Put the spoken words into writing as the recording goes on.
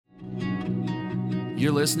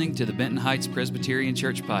You're listening to the Benton Heights Presbyterian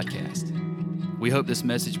Church podcast. We hope this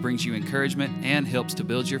message brings you encouragement and helps to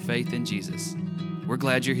build your faith in Jesus. We're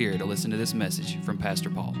glad you're here to listen to this message from Pastor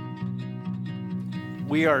Paul.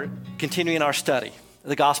 We are continuing our study,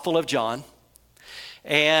 the Gospel of John,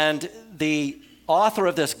 and the author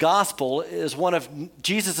of this gospel is one of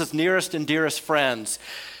Jesus' nearest and dearest friends.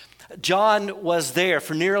 John was there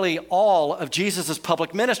for nearly all of Jesus'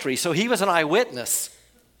 public ministry, so he was an eyewitness.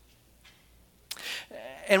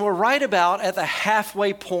 And we're right about at the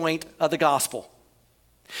halfway point of the gospel.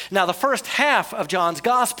 Now, the first half of John's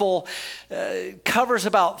gospel covers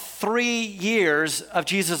about 3 years of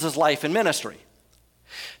Jesus' life and ministry.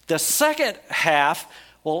 The second half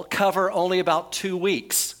will cover only about 2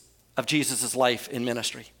 weeks of Jesus' life and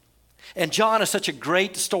ministry. And John is such a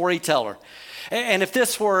great storyteller. And if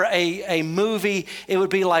this were a movie, it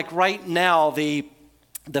would be like right now the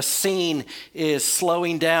scene is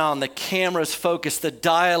slowing down, the camera's focused, the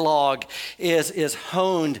dialogue is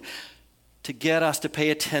honed to get us to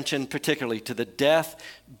pay attention particularly to the death,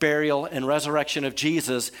 burial, and resurrection of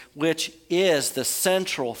Jesus, which is the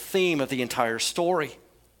central theme of the entire story.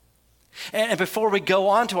 And before we go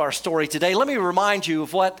on to our story today, let me remind you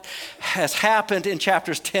of what has happened in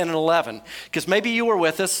chapters 10 and 11, because maybe you were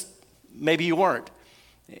with us, maybe you weren't.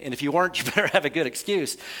 And if you weren't, you better have a good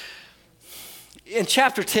excuse. In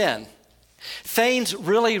chapter 10, things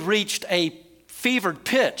really reached a fevered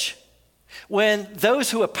pitch when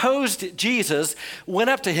those who opposed Jesus went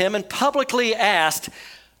up to him and publicly asked,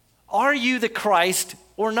 "Are you the Christ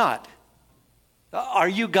or not? Are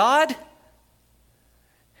you God?"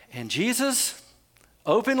 And Jesus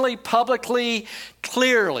openly, publicly,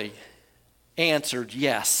 clearly answered,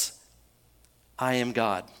 "Yes, I am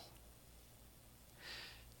God."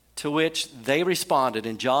 To which they responded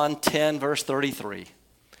in John 10, verse 33,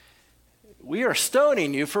 "We are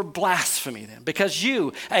stoning you for blasphemy then, because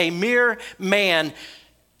you, a mere man,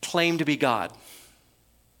 claim to be God."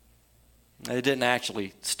 They didn't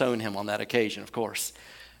actually stone him on that occasion, of course.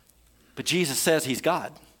 But Jesus says he's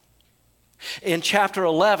God. In chapter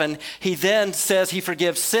 11, he then says he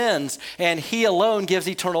forgives sins and he alone gives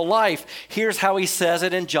eternal life. Here's how he says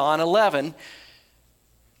it in John 11.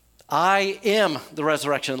 "I am the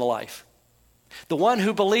resurrection and the life. The one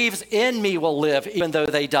who believes in me will live even though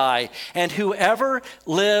they die. And whoever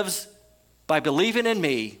lives by believing in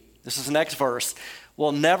me," this is the next verse,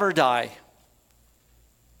 "will never die."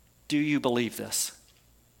 Do you believe this?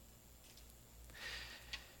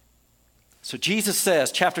 So Jesus says,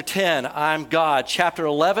 chapter 10, "I'm God." Chapter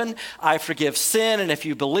 11, "I forgive sin. And if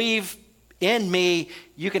you believe in me,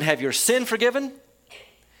 you can have your sin forgiven.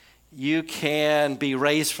 You can be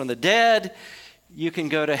raised from the dead. You can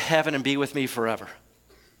go to heaven and be with me forever."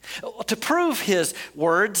 To prove his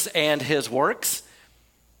words and his works,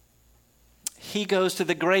 he goes to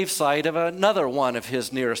the gravesite of another one of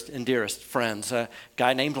his nearest and dearest friends, a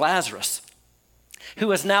guy named Lazarus,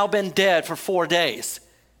 who has now been dead for 4 days.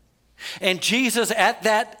 And Jesus at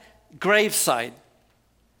that gravesite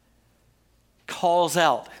calls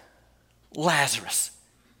out, "Lazarus,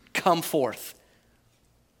 come forth."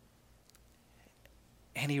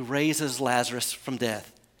 And he raises Lazarus from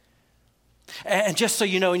death. And just so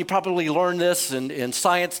you know, and you probably learned this in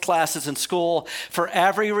science classes in school, for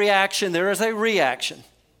every reaction, there is a reaction.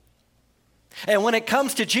 And when it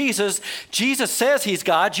comes to Jesus, Jesus says he's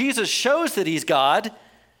God. Jesus shows that he's God.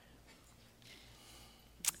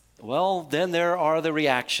 Well, then there are the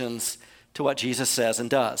reactions to what Jesus says and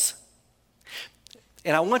does.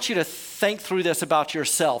 And I want you to think through this about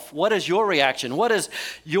yourself. What is your reaction? What is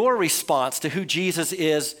your response to who Jesus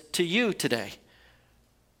is to you today?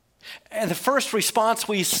 And the first response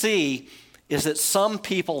we see is that some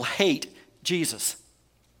people hate Jesus.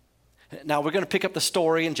 Now, we're going to pick up the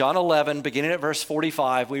story in John 11, beginning at verse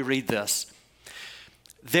 45. We read this.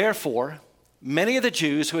 "Therefore, many of the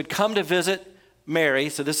Jews who had come to visit Mary,"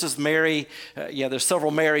 so this is Mary, there's several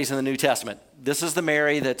Marys in the New Testament. This is the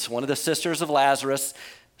Mary that's one of the sisters of Lazarus.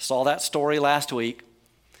 Saw that story last week.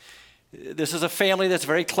 This is a family that's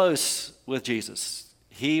very close with Jesus.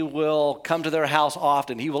 He will come to their house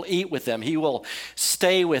often. He will eat with them. He will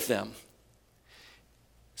stay with them.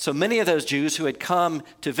 So many of those Jews who had come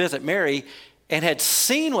to visit Mary and had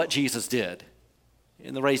seen what Jesus did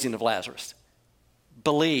in the raising of Lazarus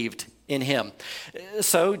believed in him.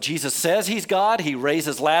 So Jesus says he's God. He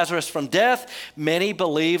raises Lazarus from death. Many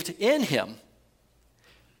believed in him.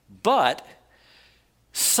 But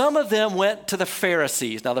some of them went to the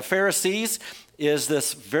Pharisees. Now, the Pharisees is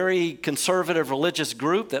this very conservative religious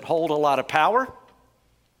group that hold a lot of power.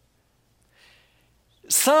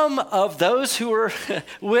 Some of those who were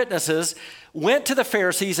witnesses went to the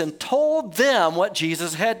Pharisees and told them what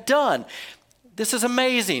Jesus had done. This is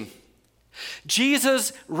amazing.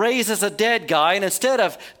 Jesus raises a dead guy, and instead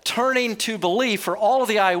of turning to belief for all of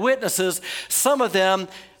the eyewitnesses, some of them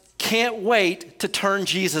can't wait to turn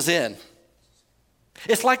Jesus in.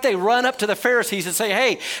 It's like they run up to the Pharisees and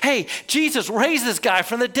say, hey, Jesus raised this guy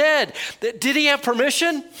from the dead. Did he have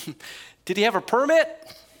permission? Did he have a permit?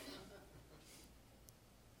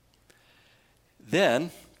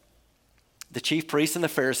 Then the chief priests and the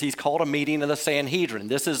Pharisees called a meeting of the Sanhedrin.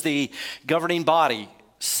 This is the governing body,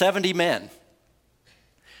 70 men,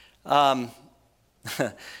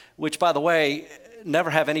 which, by the way, never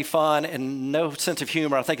have any fun and no sense of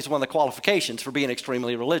humor. I think it's one of the qualifications for being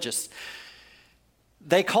extremely religious.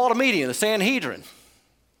 They called a meeting in the Sanhedrin.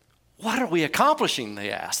 What are we accomplishing,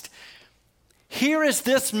 they asked. Here is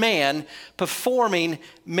this man performing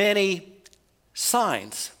many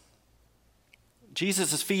signs.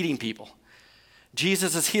 Jesus is feeding people.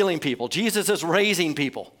 Jesus is healing people. Jesus is raising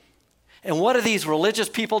people. And what are these religious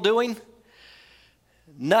people doing?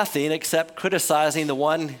 Nothing except criticizing the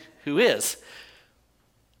one who is.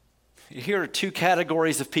 Here are two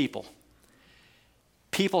categories of people.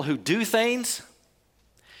 People who do things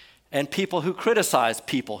and people who criticize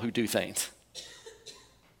people who do things.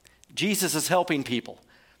 Jesus is helping people,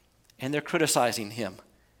 and they're criticizing him.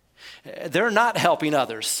 They're not helping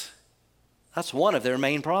others. That's one of their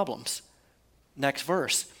main problems. Next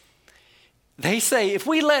verse. They say, if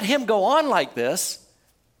we let him go on like this,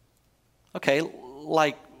 okay,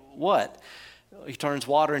 like what? He turns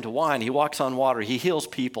water into wine. He walks on water. He heals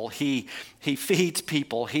people. He feeds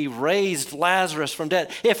people. He raised Lazarus from dead.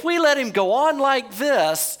 If we let him go on like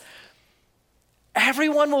this,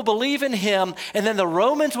 everyone will believe in him, and then the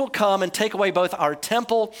Romans will come and take away both our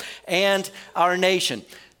temple and our nation.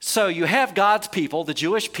 So you have God's people, the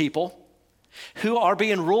Jewish people, who are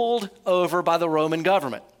being ruled over by the Roman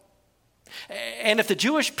government. And if the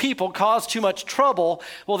Jewish people cause too much trouble,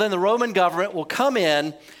 well, then the Roman government will come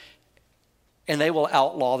in and they will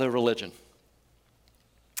outlaw their religion.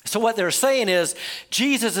 So what they're saying is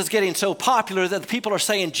Jesus is getting so popular that the people are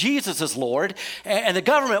saying Jesus is Lord, and the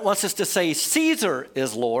government wants us to say Caesar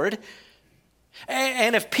is Lord.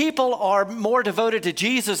 And if people are more devoted to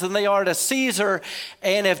Jesus than they are to Caesar,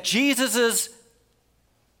 and if Jesus's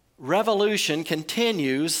revolution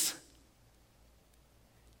continues,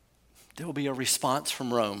 there will be a response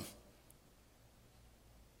from Rome.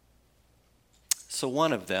 So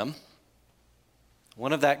one of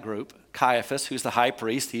that group, Caiaphas, who's the high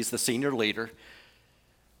priest, he's the senior leader,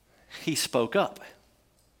 he spoke up.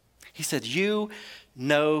 He said, "You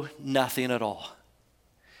know nothing at all."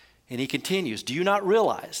 And he continues, "Do you not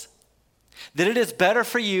realize that it is better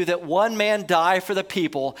for you that one man die for the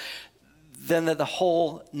people than that the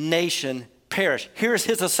whole nation perish?" Here's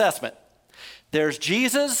his assessment. There's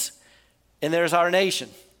Jesus and there's our nation.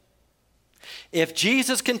 If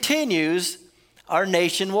Jesus continues, our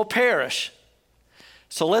nation will perish.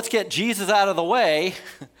 So let's get Jesus out of the way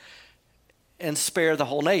and spare the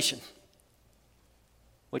whole nation.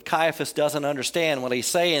 What Caiaphas doesn't understand when he's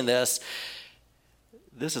saying this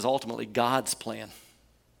is ultimately God's plan.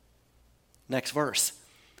 Next verse.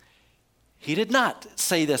 He did not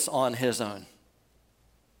say this on his own.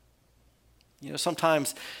 You know,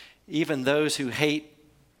 sometimes even those who hate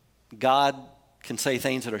God can say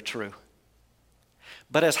things that are true.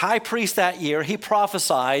 But as high priest that year, he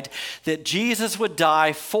prophesied that Jesus would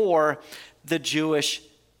die for the Jewish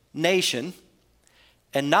nation.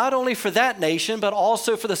 And not only for that nation, but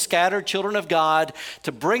also for the scattered children of God,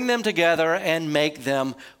 to bring them together and make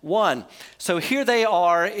them one. So here they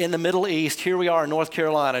are in the Middle East. Here we are in North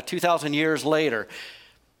Carolina, 2,000 years later.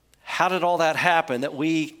 How did all that happen that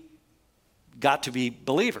we got to be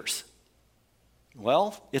believers?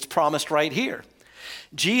 Well, it's promised right here.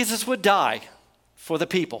 Jesus would die for the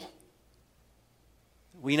people.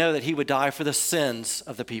 We know that he would die for the sins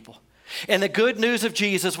of the people. And the good news of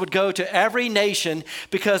Jesus would go to every nation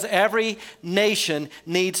because every nation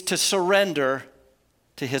needs to surrender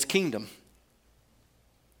to his kingdom.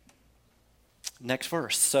 Next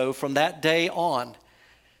verse. So from that day on,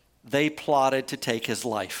 they plotted to take his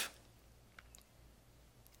life.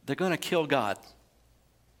 They're going to kill God.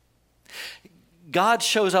 God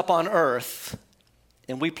shows up on earth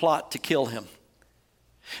and we plot to kill him.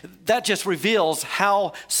 That just reveals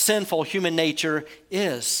how sinful human nature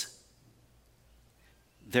is.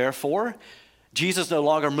 Therefore, Jesus no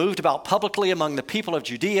longer moved about publicly among the people of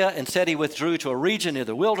Judea. Instead, he withdrew to a region near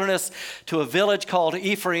the wilderness, to a village called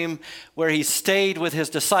Ephraim, where he stayed with his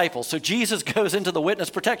disciples. So Jesus goes into the witness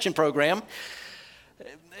protection program.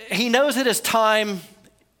 He knows that his time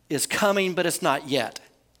is coming, but it's not yet.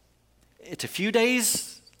 It's a few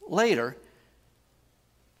days later,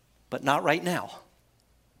 but not right now.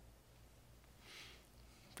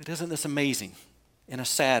 But isn't this amazing, in a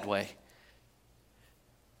sad way,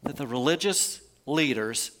 that the religious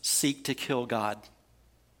leaders seek to kill God?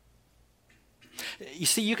 You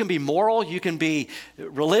see, you can be moral, you can be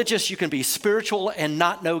religious, you can be spiritual and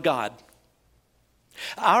not know God.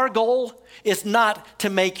 Our goal is not to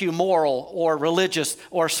make you moral or religious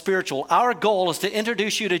or spiritual. Our goal is to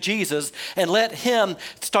introduce you to Jesus and let him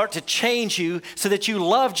start to change you so that you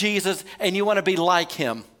love Jesus and you want to be like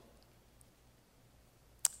him.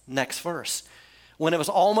 Next verse. When it was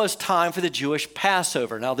almost time for the Jewish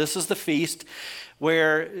Passover. Now, this is the feast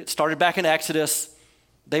where it started back in Exodus.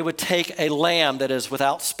 They would take a lamb that is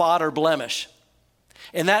without spot or blemish.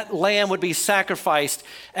 And that lamb would be sacrificed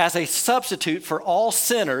as a substitute for all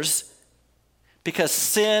sinners because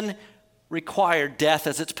sin required death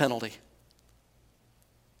as its penalty.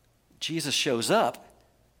 Jesus shows up.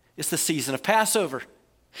 It's the season of Passover.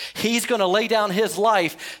 He's going to lay down his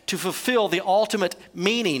life to fulfill the ultimate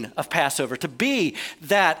meaning of Passover, to be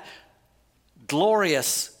that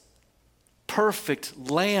glorious, perfect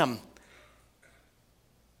lamb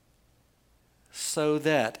so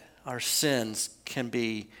that our sins can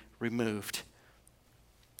be removed.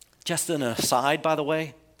 Just an aside, by the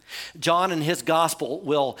way, John in his gospel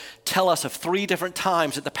will tell us of 3 different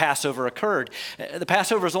times that the Passover occurred. The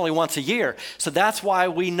Passover is only once a year, so that's why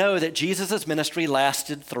we know that Jesus' ministry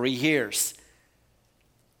lasted 3 years.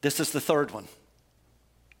 This is the 3rd one.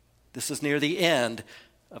 This is near the end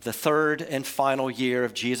of the 3rd and final year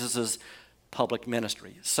of Jesus' public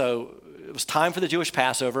ministry. So it was time for the Jewish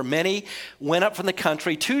Passover. Many went up from the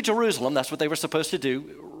country to Jerusalem. That's what they were supposed to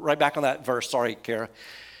do. Right back on that verse. Sorry, Kara.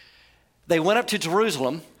 They went up to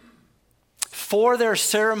Jerusalem for their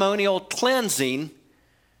ceremonial cleansing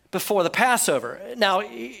before the Passover. Now,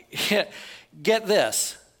 get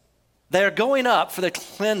this. They're going up for the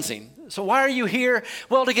cleansing. So why are you here?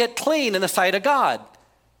 Well, to get clean in the sight of God.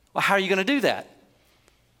 Well, how are you going to do that?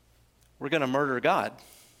 We're going to murder God.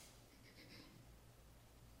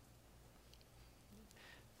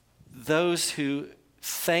 Those who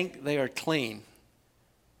think they are clean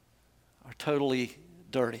are totally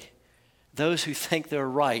dirty. Those who think they're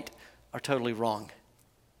right are totally wrong.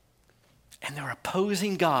 And they're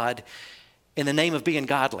opposing God in the name of being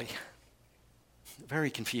godly. Very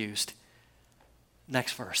confused.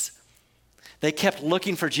 Next verse. They kept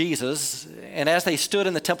looking for Jesus, and as they stood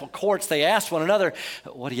in the temple courts, they asked one another,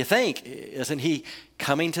 "What do you think? Isn't he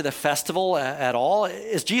coming to the festival at all?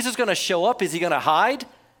 Is Jesus going to show up? Is he going to hide?"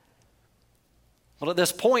 Well, at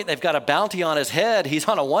this point, they've got a bounty on his head. He's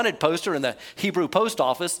on a wanted poster in the Hebrew post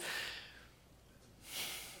office.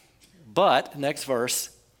 But, next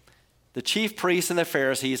verse, the chief priests and the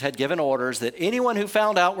Pharisees had given orders that anyone who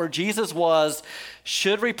found out where Jesus was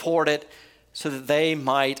should report it so that they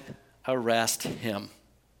might arrest him.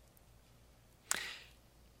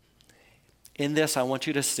 In this, I want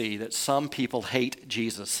you to see that some people hate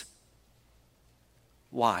Jesus.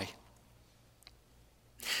 Why?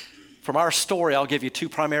 From our story, I'll give you 2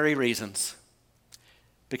 primary reasons.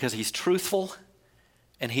 Because he's truthful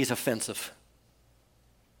and he's offensive.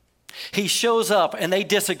 He shows up and they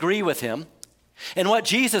disagree with him. And what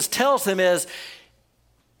Jesus tells them is,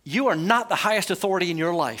 you are not the highest authority in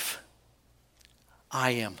your life.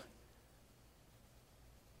 I am.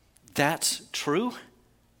 That's true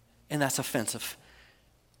and that's offensive.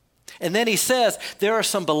 And then he says, there are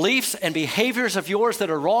some beliefs and behaviors of yours that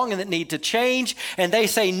are wrong and that need to change. And they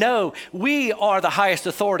say, no, we are the highest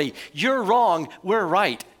authority. You're wrong, we're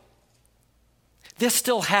right. This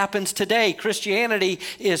still happens today. Christianity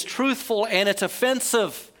is truthful and it's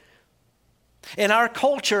offensive. In our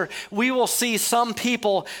culture, we will see some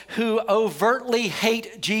people who overtly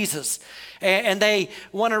hate Jesus. And they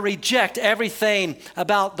want to reject everything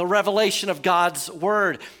about the revelation of God's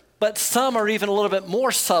word. But some are even a little bit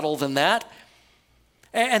more subtle than that.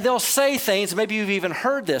 And they'll say things, maybe you've even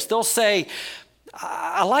heard this. They'll say,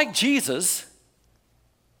 I like Jesus.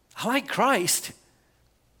 I like Christ.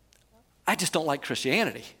 I just don't like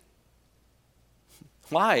Christianity.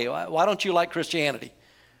 Why? Why don't you like Christianity?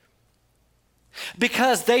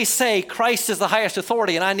 Because they say Christ is the highest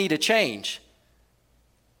authority and I need to change.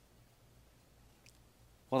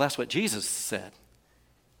 Well, that's what Jesus said.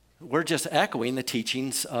 We're just echoing the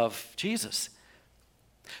teachings of Jesus.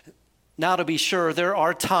 Now, to be sure, there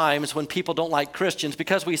are times when people don't like Christians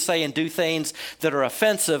because we say and do things that are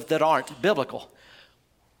offensive that aren't biblical.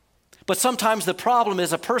 But sometimes the problem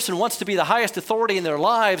is a person wants to be the highest authority in their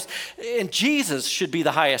lives, and Jesus should be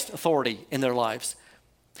the highest authority in their lives.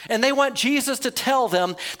 And they want Jesus to tell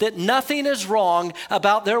them that nothing is wrong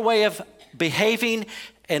about their way of behaving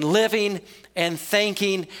and living and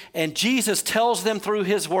thinking. And Jesus tells them through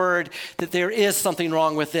his word that there is something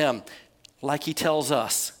wrong with them, like he tells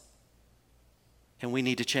us. And we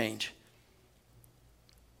need to change.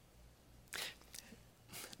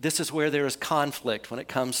 This is where there is conflict when it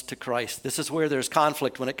comes to Christ. This is where there's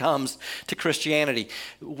conflict when it comes to Christianity.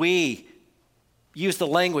 We use the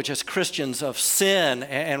language as Christians of sin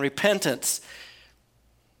and repentance.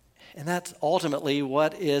 And that's ultimately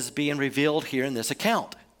what is being revealed here in this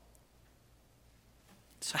account.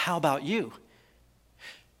 So how about you?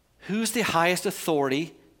 Who's the highest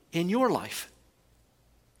authority in your life?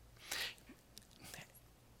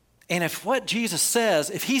 And if what Jesus says,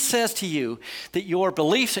 if he says to you that your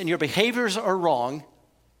beliefs and your behaviors are wrong,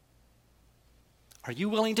 are you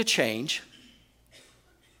willing to change?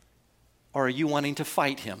 Or are you wanting to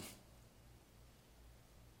fight him?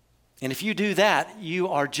 And if you do that, you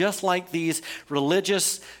are just like these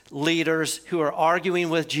religious leaders who are arguing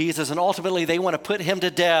with Jesus, and ultimately they want to put him to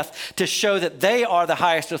death to show that they are the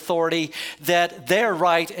highest authority, that they're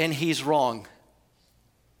right and he's wrong.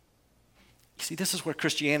 You see, this is where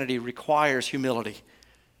Christianity requires humility.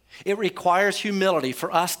 It requires humility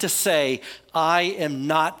for us to say, I am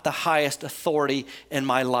not the highest authority in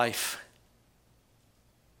my life.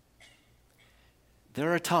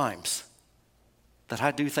 There are times that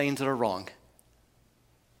I do things that are wrong,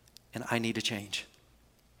 and I need to change.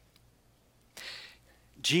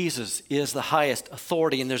 Jesus is the highest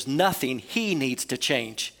authority, and there's nothing he needs to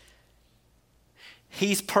change.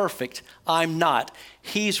 He's perfect, I'm not.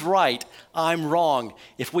 He's right, I'm wrong.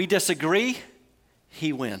 If we disagree,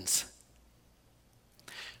 he wins.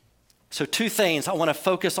 So 2 things I want to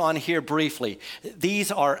focus on here briefly. These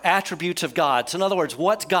are attributes of God. So in other words,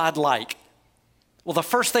 what's God like? Well, the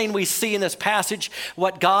first thing we see in this passage,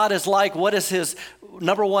 what God is like, what is his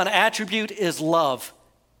number one attribute is love.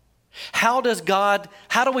 How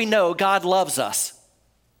do we know God loves us?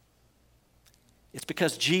 It's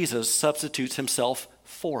because Jesus substitutes himself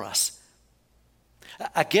for us.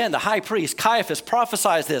 Again, the high priest, Caiaphas,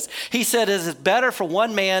 prophesies this. He said, it is better for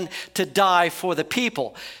one man to die for the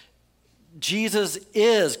people. Jesus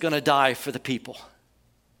is going to die for the people.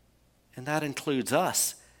 And that includes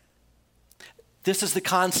us. This is the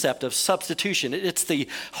concept of substitution. It's the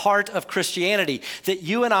heart of Christianity, that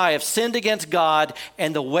you and I have sinned against God,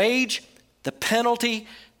 and the wage, the penalty,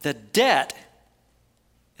 the debt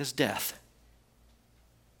is death.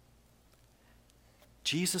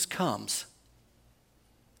 Jesus comes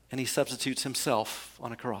and he substitutes himself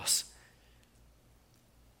on a cross.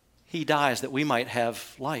 He dies that we might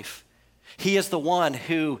have life. He is the one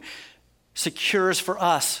who secures for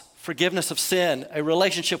us forgiveness of sin, a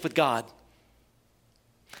relationship with God.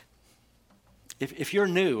 If you're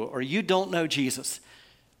new or you don't know Jesus,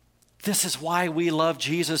 this is why we love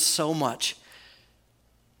Jesus so much.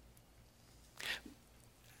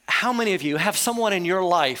 How many of you have someone in your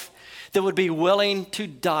life that would be willing to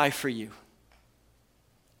die for you?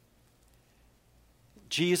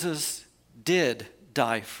 Jesus did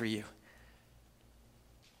die for you.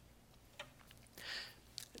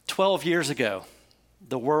 12 years ago,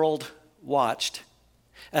 the world watched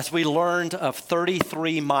as we learned of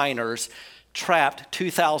 33 miners trapped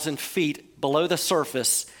 2,000 feet below the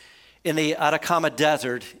surface in the Atacama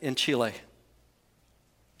Desert in Chile.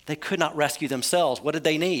 They could not rescue themselves. What did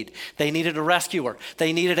they need? They needed a rescuer.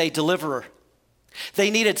 They needed a deliverer.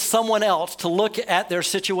 They needed someone else to look at their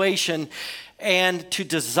situation and to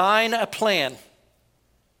design a plan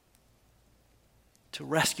to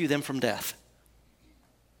rescue them from death.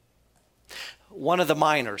 One of the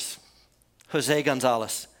miners, Jose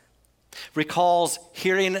Gonzalez, recalls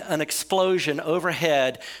hearing an explosion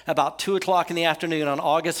overhead about 2 o'clock in the afternoon on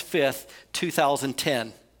August 5th,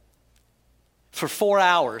 2010. For 4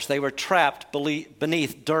 hours, they were trapped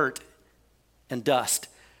beneath dirt and dust.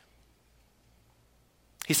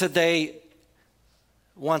 He said they,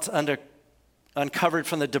 once uncovered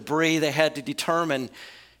from the debris, they had to determine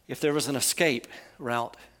if there was an escape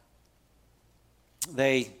route.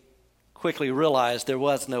 They quickly realized there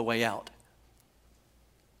was no way out.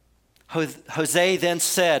 Jose then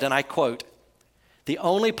said, and I quote, "The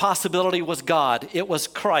only possibility was God. It was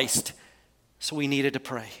Christ, so we needed to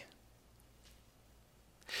pray."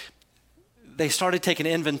 They started taking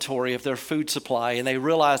inventory of their food supply, and they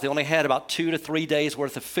realized they only had about 2 to 3 days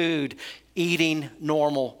worth of food, eating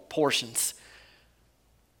normal portions.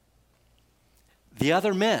 The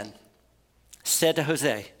other men said to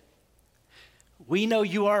Jose, "We know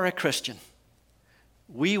you are a Christian.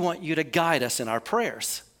 We want you to guide us in our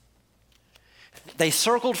prayers." They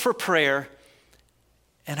circled for prayer,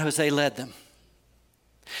 and Jose led them.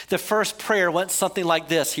 The first prayer went something like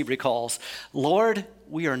this, he recalls. Lord,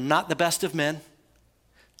 we are not the best of men.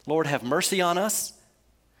 Lord, have mercy on us.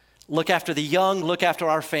 Look after the young, look after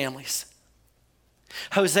our families.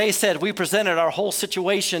 Jose said, we presented our whole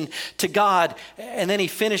situation to God, and then he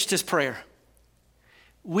finished his prayer.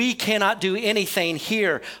 We cannot do anything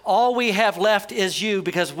here. All we have left is you,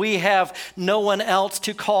 because we have no one else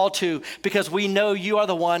to call to, because we know you are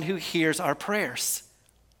the one who hears our prayers.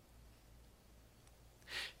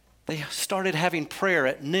 They started having prayer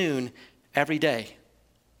at noon every day.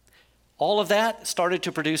 All of that started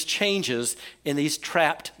to produce changes in these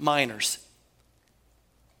trapped miners.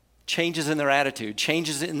 Changes in their attitude,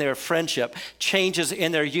 changes in their friendship, changes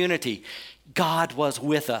in their unity. God was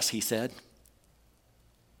with us, he said.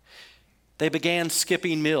 They began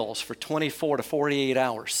skipping meals for 24 to 48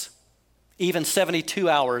 hours, even 72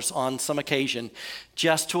 hours on some occasion,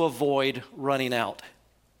 just to avoid running out.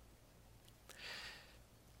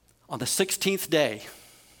 On the 16th day,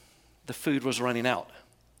 the food was running out.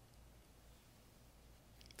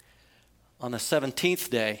 On the 17th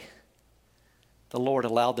day, the Lord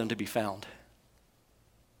allowed them to be found.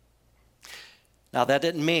 Now, that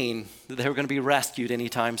didn't mean that they were going to be rescued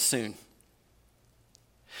anytime soon.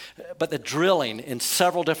 But the drilling in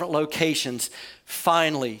several different locations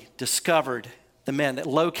finally discovered the men, that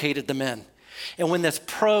located the men. And when this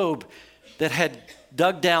probe that had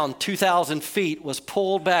dug down 2,000 feet was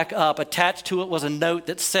pulled back up, attached to it was a note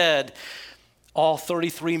that said, all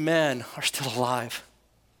 33 men are still alive.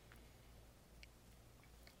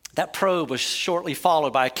 That probe was shortly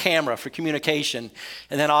followed by a camera for communication,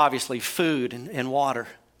 and then obviously food and water.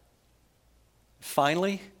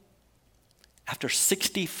 Finally, after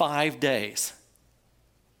 65 days,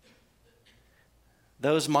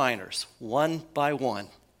 those miners, one by one,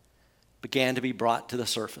 began to be brought to the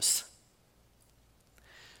surface.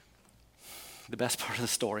 The best part of the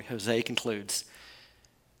story, Jose concludes.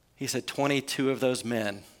 He said 22 of those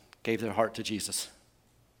men gave their heart to Jesus.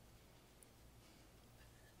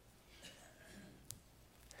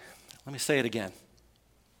 Let me say it again.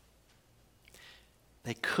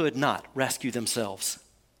 They could not rescue themselves.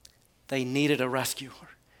 They needed a rescuer.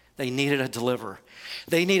 They needed a deliverer.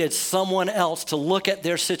 They needed someone else to look at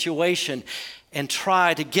their situation and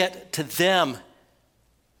try to get to them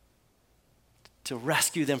to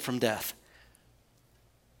rescue them from death.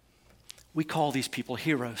 We call these people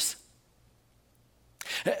heroes.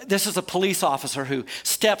 This is a police officer who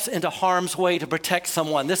steps into harm's way to protect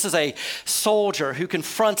someone. This is a soldier who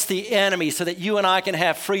confronts the enemy so that you and I can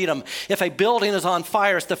have freedom. If a building is on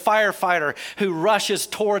fire, it's the firefighter who rushes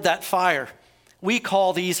toward that fire. We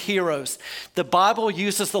call these heroes. The Bible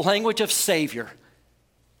uses the language of Savior,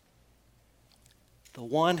 the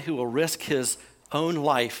one who will risk his own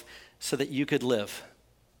life so that you could live.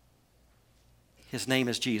 His name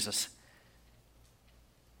is Jesus.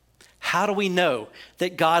 How do we know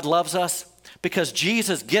that God loves us? Because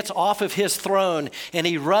Jesus gets off of his throne and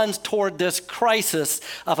he runs toward this crisis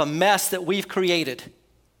of a mess that we've created.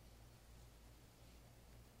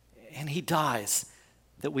 And he dies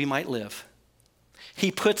that we might live.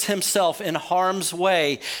 He puts himself in harm's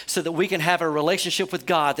way so that we can have a relationship with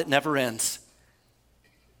God that never ends.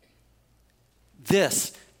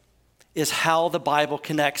 This is how the Bible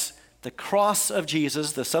connects the cross of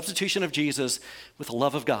Jesus, the substitution of Jesus, with the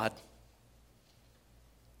love of God.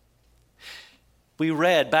 We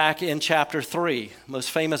read back in chapter 3,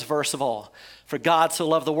 most famous verse of all, for God so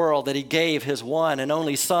loved the world that he gave his one and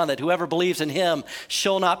only Son, that whoever believes in him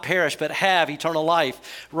shall not perish but have eternal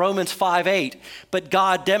life. Romans 5:8, but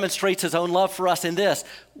God demonstrates his own love for us in this: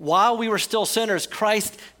 while we were still sinners,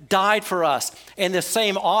 Christ died for us. And the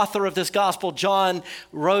same author of this gospel, John,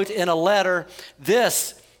 wrote in a letter,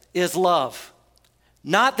 this is love.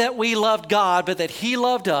 Not that we loved God, but that he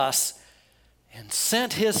loved us and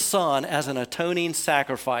sent his Son as an atoning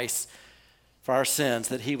sacrifice for our sins,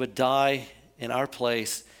 that he would die in our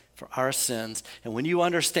place for our sins. And when you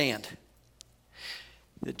understand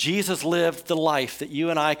that Jesus lived the life that you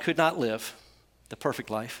and I could not live, the perfect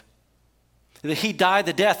life, that he died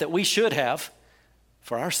the death that we should have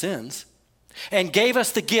for our sins, and gave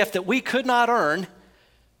us the gift that we could not earn,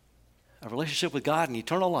 a relationship with God and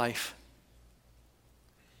eternal life,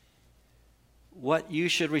 what you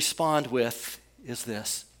should respond with is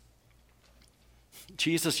this: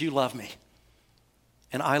 Jesus, you love me,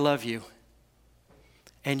 and I love you,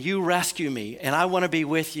 and you rescue me, and I want to be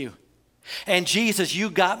with you. And Jesus, you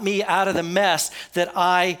got me out of the mess that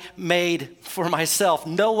I made for myself.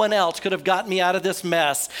 No one else could have gotten me out of this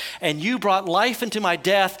mess. And you brought life into my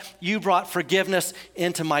death. You brought forgiveness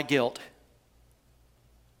into my guilt.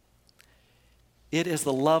 It is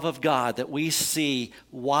the love of God that we see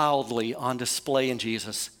wildly on display in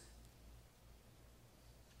Jesus.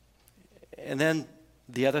 And then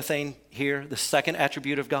the other thing here, the second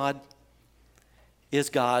attribute of God, is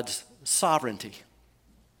God's sovereignty.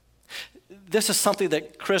 This is something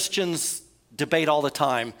that Christians debate all the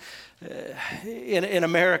time. In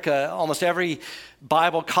America, almost every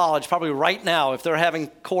Bible college, probably right now, if they're having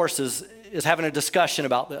courses, is having a discussion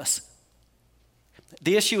about this.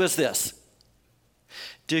 The issue is this: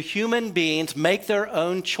 do human beings make their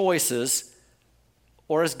own choices,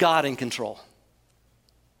 or is God in control?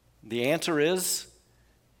 The answer is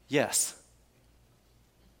yes.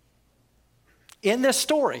 In this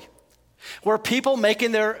story, were people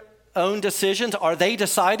making their own decisions? Are they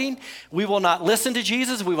deciding, we will not listen to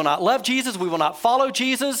Jesus, we will not love Jesus, we will not follow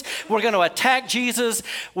Jesus, we're going to attack Jesus,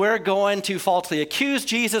 we're going to falsely accuse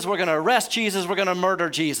Jesus, we're going to arrest Jesus, we're going to murder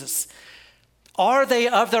Jesus? Are they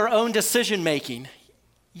of their own decision making?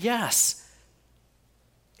 Yes.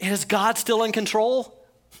 Is God still in control?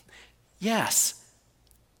 Yes.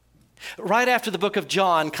 Right after the book of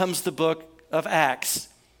John comes the book of Acts.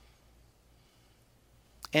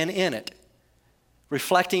 And in it,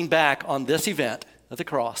 reflecting back on this event of the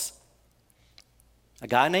cross, a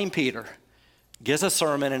guy named Peter gives a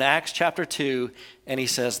sermon in Acts chapter 2, and he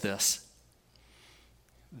says this: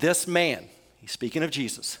 this man, he's speaking of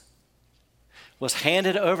Jesus, was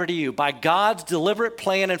handed over to you by God's deliberate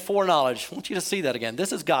plan and foreknowledge. I want you to see that again.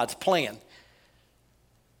 This is God's plan.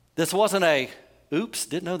 This wasn't a, oops,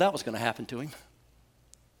 didn't know that was going to happen to him.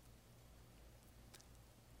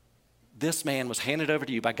 This man was handed over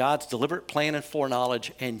to you by God's deliberate plan and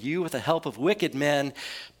foreknowledge, and you, with the help of wicked men,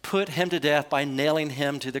 put him to death by nailing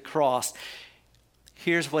him to the cross.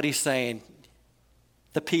 Here's what he's saying.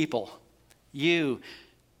 The people, you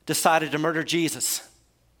decided to murder Jesus.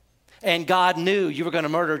 And God knew you were going to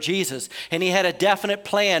murder Jesus. And he had a definite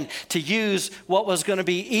plan to use what was going to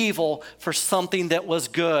be evil for something that was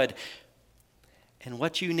good. And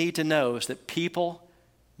what you need to know is that people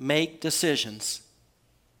make decisions,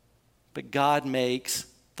 but God makes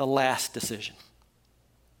the last decision.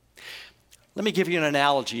 Let me give you an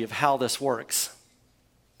analogy of how this works.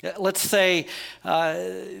 Let's say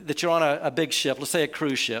that you're on a big ship, let's say a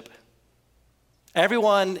cruise ship.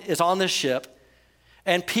 Everyone is on this ship,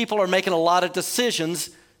 and people are making a lot of decisions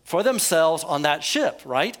for themselves on that ship,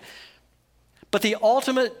 right? But the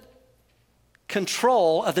ultimate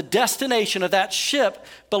control of the destination of that ship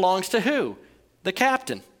belongs to who? The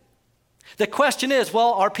captain. The question is,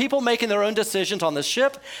 well, are people making their own decisions on the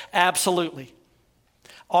ship? Absolutely.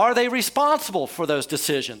 Are they responsible for those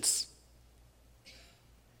decisions?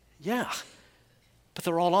 Yeah. But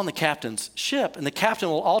they're all on the captain's ship, and the captain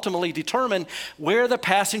will ultimately determine where the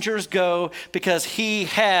passengers go because he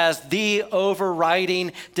has the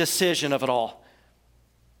overriding decision of it all.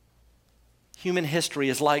 Human history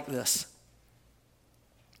is like this.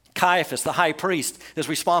 Caiaphas, the high priest, is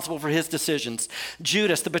responsible for his decisions.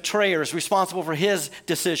 Judas, the betrayer, is responsible for his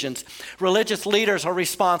decisions. Religious leaders are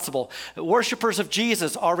responsible. Worshippers of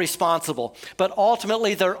Jesus are responsible. But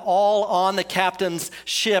ultimately, they're all on the captain's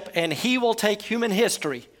ship, and he will take human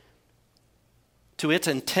history to its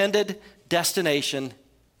intended destination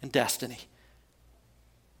and destiny.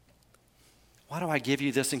 Why do I give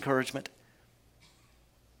you this encouragement?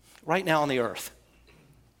 Right now on the earth,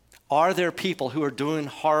 are there people who are doing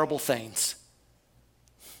horrible things?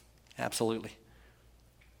 Absolutely.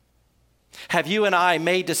 Have you and I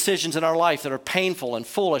made decisions in our life that are painful and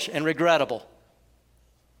foolish and regrettable?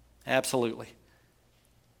 Absolutely.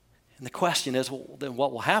 And the question is, well, then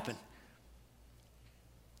what will happen?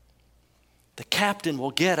 The captain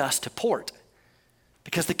will get us to port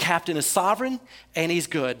because the captain is sovereign and he's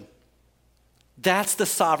good. That's the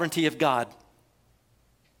sovereignty of God.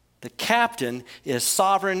 The captain is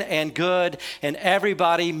sovereign and good, and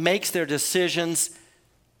everybody makes their decisions.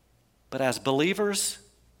 But as believers,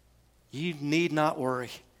 you need not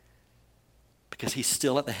worry because he's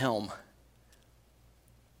still at the helm.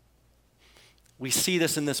 We see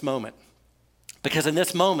this in this moment. Because in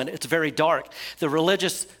this moment, it's very dark. The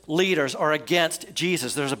religious leaders are against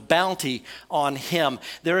Jesus. There's a bounty on him.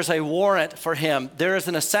 There is a warrant for him. There is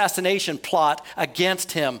an assassination plot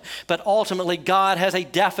against him. But ultimately, God has a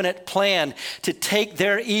definite plan to take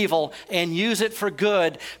their evil and use it for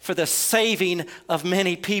good for the saving of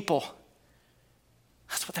many people.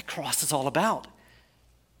 That's what the cross is all about.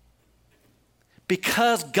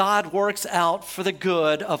 Because God works out for the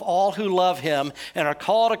good of all who love him and are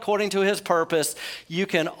called according to his purpose, you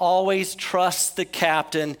can always trust the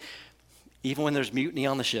captain, even when there's mutiny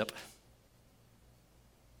on the ship.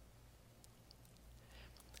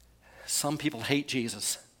 Some people hate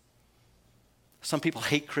Jesus. Some people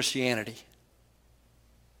hate Christianity.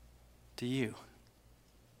 Do you?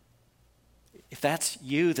 If that's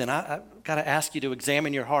you, then I've got to ask you to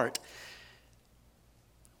examine your heart.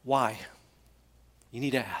 Why? You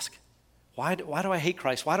need to ask. Why do I hate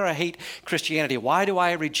Christ? Why do I hate Christianity? Why do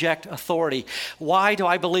I reject authority? Why do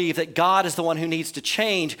I believe that God is the one who needs to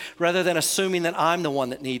change rather than assuming that I'm the one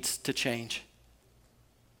that needs to change?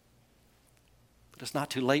 But it's not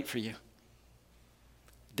too late for you.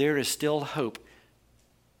 There is still hope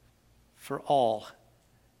for all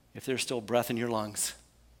if there's still breath in your lungs.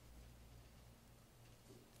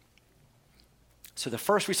 So the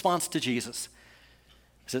first response to Jesus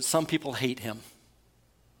is that some people hate him.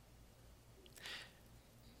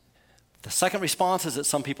 The second response is that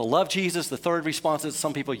some people love Jesus. The third response is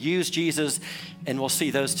some people use Jesus, and we'll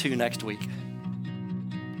see those two next week.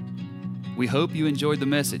 We hope you enjoyed the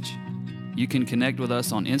message. You can connect with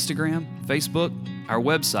us on Instagram, Facebook, our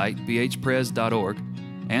website, bhpres.org,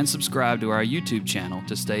 and subscribe to our YouTube channel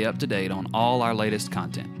to stay up to date on all our latest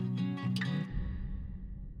content.